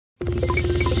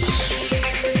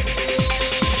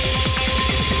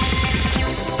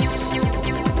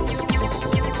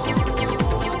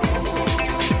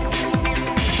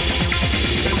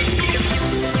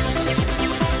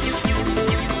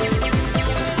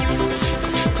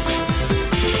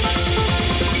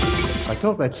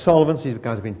talked about solvents. These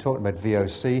guys have been talking about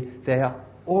VOC. They are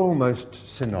almost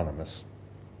synonymous.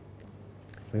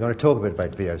 We're going to talk a bit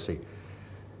about VOC.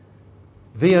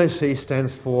 VOC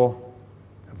stands for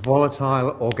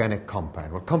volatile organic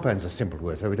compound. Well, compound is a simple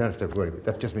word, so we don't have to worry about it.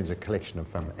 That just means a collection of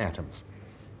atoms.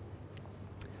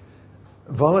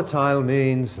 Volatile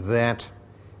means that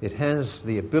it has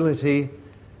the ability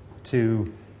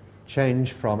to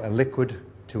change from a liquid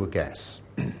to a gas.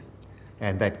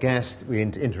 And that gas we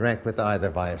interact with either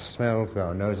via smell through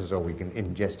our noses, or we can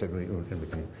ingest it and we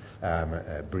can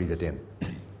breathe it in.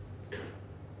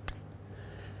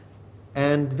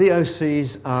 And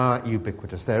VOCs are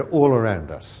ubiquitous. They're all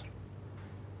around us.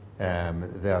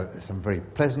 There are some very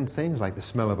pleasant things, like the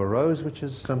smell of a rose, which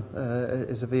is a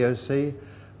VOC.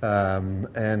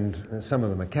 And some of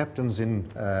them are captains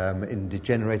in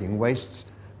degenerating wastes,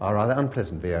 are rather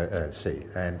unpleasant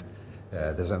VOC. And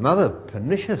there's another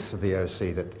pernicious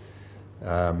VOC that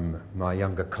my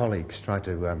younger colleagues tried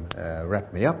to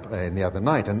wrap me up in the other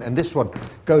night. And this one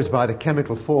goes by the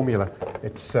chemical formula.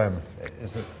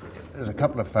 There's a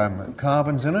couple of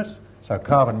carbons in it. So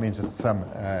carbon means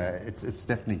it's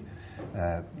definitely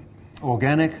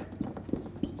organic.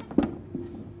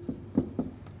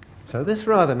 So this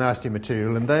rather nasty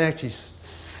material, and they actually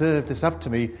served this up to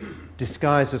me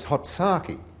disguised as hot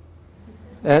sake.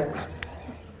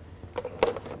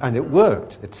 And it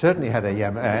worked. It certainly had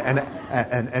an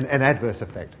adverse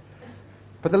effect.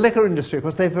 But the liquor industry, of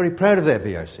course, they're very proud of their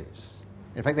VOCs.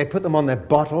 In fact, they put them on their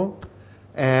bottle,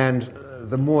 and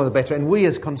the more the better. And we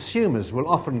as consumers will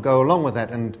often go along with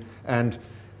that and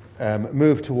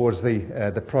move towards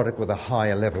the product with a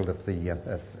higher level of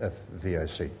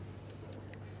VOC.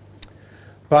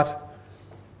 But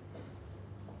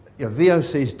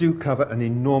VOCs do cover an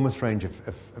enormous range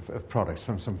of products,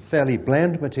 from some fairly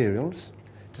bland materials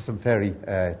to some very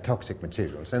toxic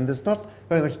materials. And there's not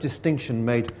very much distinction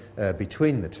made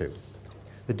between the two.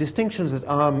 The distinctions that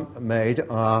are made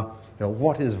are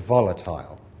what is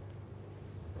volatile.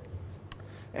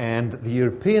 And the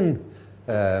European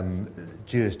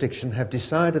jurisdiction have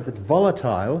decided that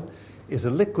volatile is a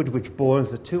liquid which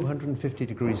boils at 250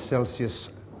 degrees Celsius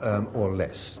or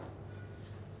less.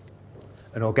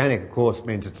 And organic, of course,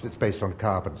 means it's based on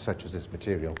carbon, such as this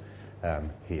material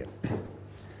here.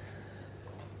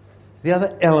 The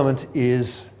other element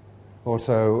is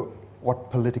also what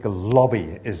political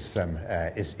lobby is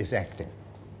acting.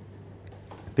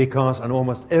 Because on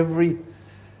almost every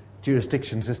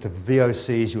jurisdictions as to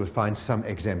VOCs, you will find some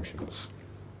exemptions.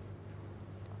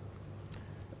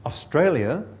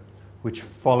 Australia, which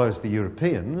follows the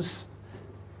Europeans,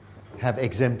 have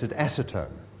exempted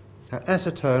acetone. Now,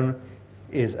 acetone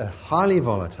is a highly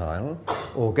volatile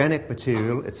organic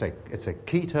material. It's a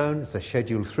ketone. It's a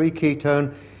Schedule 3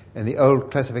 ketone, and the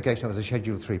old classification was a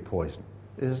Schedule 3 poison.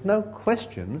 There's no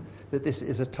question that this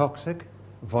is a toxic,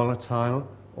 volatile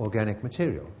organic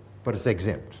material, but it's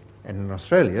exempt. And in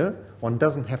Australia, one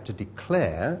doesn't have to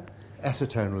declare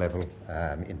acetone level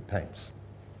in paints.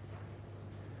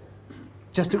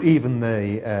 Just to even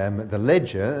the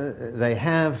ledger, they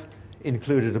have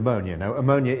included ammonia. Now,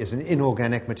 ammonia is an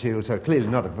inorganic material, so clearly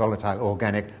not a volatile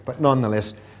organic, but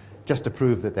nonetheless, just to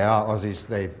prove that they are Aussies,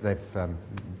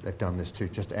 they've done this too,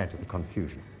 just to add to the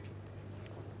confusion.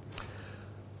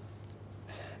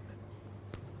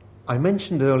 I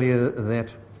mentioned earlier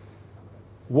that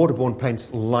waterborne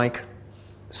paints like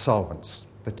solvents,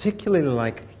 particularly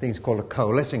like things called a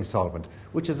coalescing solvent,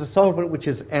 which is a solvent which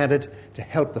is added to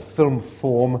help the film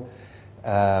form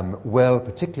well,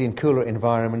 particularly in cooler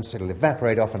environments. It'll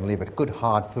evaporate off and leave a good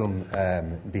hard film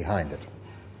behind it.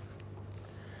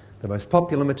 The most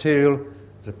popular material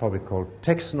is probably called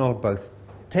Texanol, both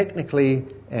technically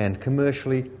and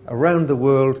commercially. Around the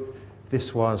world,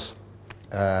 this was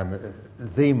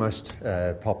the most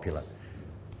popular.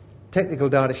 Technical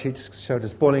data sheets showed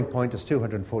its boiling point as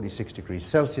 246 degrees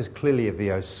Celsius, clearly a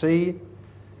VOC,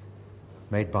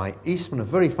 made by Eastman, a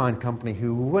very fine company,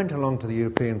 who went along to the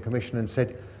European Commission and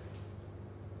said,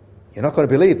 you're not going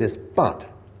to believe this, but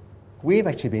we've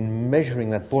actually been measuring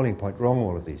that boiling point wrong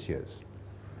all of these years.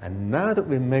 And now that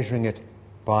we're measuring it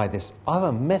by this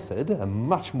other method, a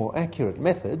much more accurate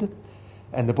method,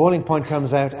 and the boiling point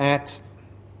comes out at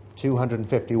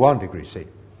 251 degrees C.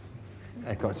 And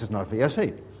of course, it's not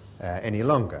VOC any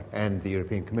longer. And the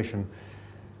European Commission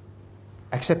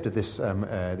accepted this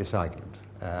argument.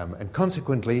 And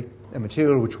consequently, a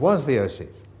material which was VOC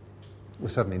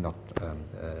was suddenly not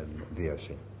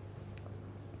VOC.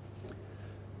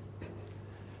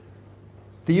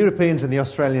 The Europeans and the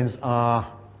Australians are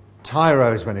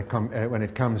tyros when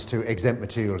it comes to exempt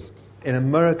materials. in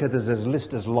America, there's a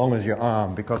list as long as your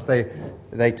arm because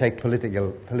they take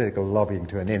political lobbying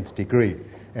to an nth degree.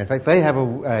 In fact, they have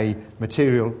a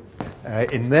material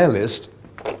in their list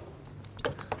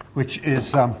which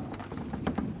is,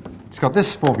 it's got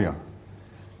this formula.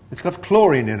 It's got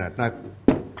chlorine in it. Now,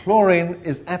 chlorine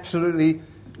is absolutely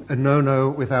a no-no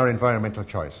with our environmental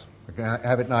choice. We can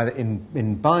have it neither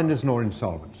in binders nor in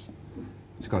solvents.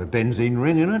 It's got a benzene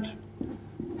ring in it,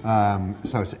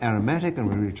 so it's aromatic, and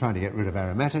we're really trying to get rid of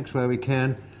aromatics where we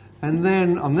can. And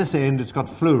then on this end, it's got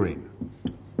fluorine.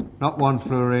 Not one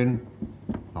fluorine,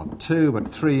 not two,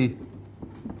 but three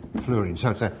fluorine.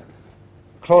 So it's a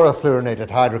chlorofluorinated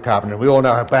hydrocarbon, and we all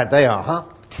know how bad they are, huh?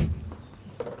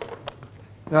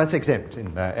 No, it's exempt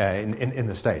in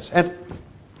the States.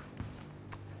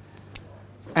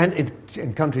 And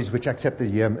in countries which accept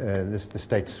the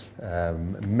States'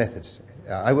 methods.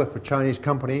 I work for a Chinese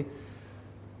company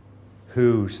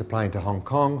who supplying to Hong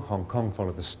Kong. Hong Kong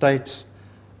followed the States.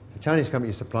 The Chinese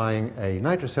company is supplying a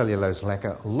nitrocellulose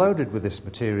lacquer loaded with this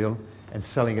material and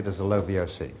selling it as a low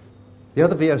VOC. The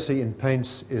other VOC in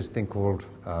paints is a thing called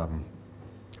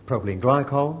propylene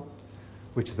glycol,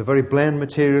 which is a very bland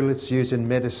material. It's used in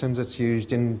medicines, it's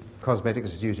used in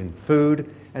cosmetics, it's used in food,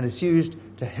 and it's used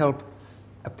to help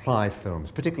apply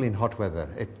films, particularly in hot weather.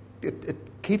 It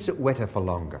keeps it wetter for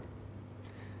longer.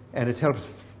 And it helps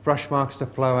brush marks to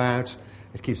flow out.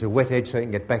 It keeps a wet edge so you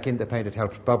can get back into paint. It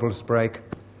helps bubbles break.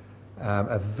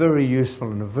 A very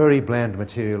useful and a very bland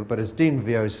material, but it's deemed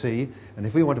VOC, and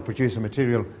if we want to produce a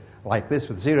material like this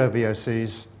with 0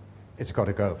 VOCs, it's got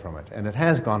to go from it. And it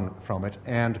has gone from it,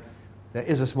 and there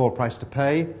is a small price to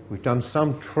pay. We've done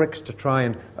some tricks to try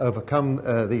and overcome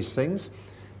these things,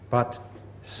 but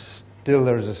still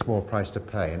there is a small price to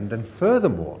pay. And then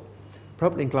furthermore,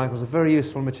 propylene glycol is a very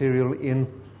useful material in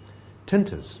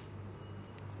tinters.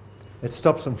 It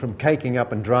stops them from caking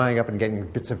up and drying up and getting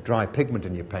bits of dry pigment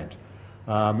in your paint.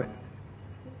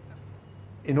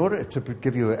 In order to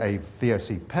give you a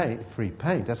VOC-free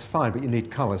paint, that's fine, but you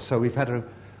need colours. So we've had to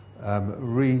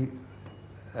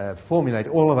reformulate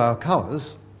all of our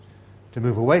colours to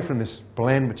move away from this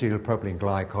bland material, propylene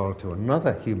glycol, to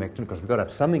another humectant, because we've got to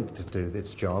have something to do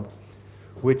its job,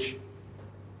 which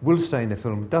will stay in the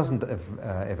film, doesn't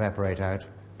evaporate out,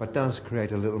 but does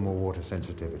create a little more water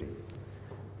sensitivity.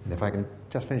 And if I can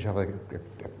just finish off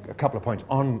a couple of points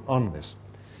on this.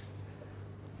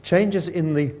 Changes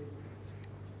in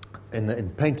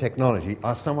paint technology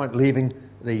are somewhat leaving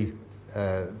the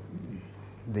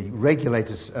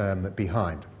regulators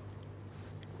behind.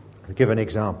 I'll give an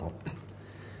example.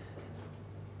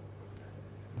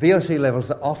 VOC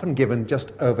levels are often given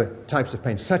just over types of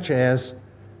paint, such as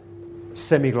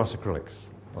semi-gloss acrylics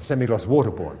or semi-gloss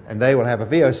waterborne, and they will have a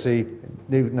VOC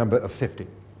new number of 50.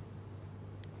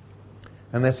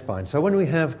 And that's fine. So when we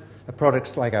have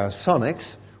products like our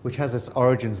Sonics, which has its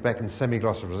origins back in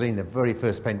semi-gloss Resene, the very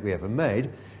first paint we ever made,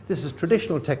 this is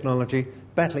traditional technology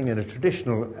battling in a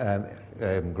traditional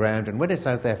ground, and when it's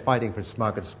out there fighting for its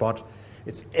market spot,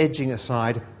 it's edging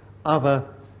aside other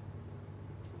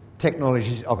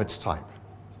technologies of its type.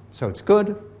 So it's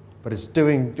good, but it's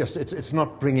doing it's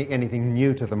not bringing anything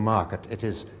new to the market.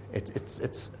 It's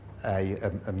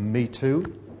a me too,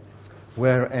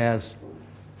 whereas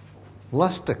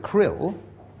Lust Acryl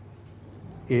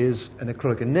is an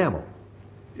acrylic enamel.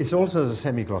 It's also a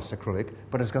semi-gloss acrylic,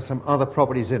 but it's got some other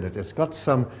properties in it. It's got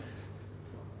some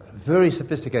very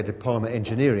sophisticated polymer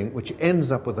engineering, which ends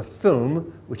up with a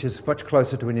film which is much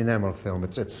closer to an enamel film.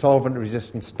 It's solvent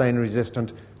resistant, stain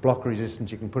resistant, block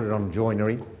resistant. You can put it on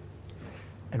joinery.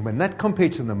 And when that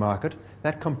competes in the market,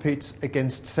 that competes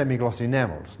against semi-gloss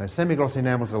enamels. Now, semi-gloss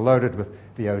enamels are loaded with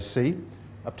VOC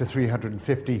up to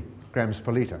 350 grams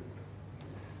per litre.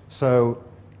 So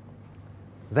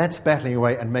that's battling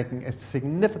away and making a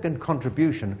significant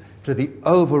contribution to the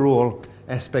overall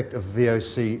aspect of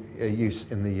VOC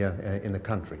use in the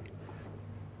country.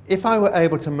 If I were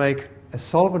able to make a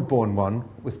solvent-borne one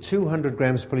with 200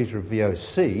 grams per litre of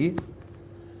VOC,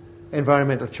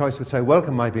 environmental choice would say,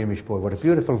 welcome, my Beamish boy, what a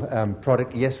beautiful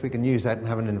product. Yes, we can use that and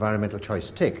have an environmental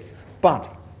choice tick.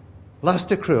 But Lust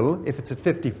Acryl, if it's at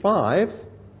 55,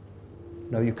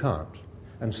 no, you can't.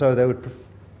 And so they would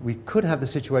we could have the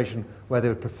situation where they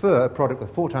would prefer a product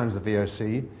with 4 times the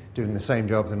VOC doing the same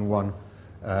job than one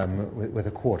with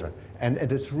a quarter. And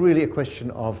it's really a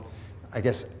question of, I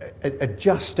guess,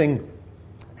 adjusting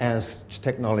as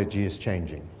technology is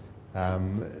changing.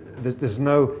 There's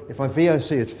no, if my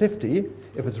VOC is 50,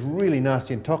 if it's really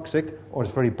nasty and toxic or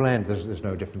it's very bland, there's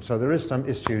no difference. So there is some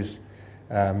issues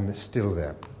still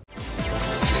there.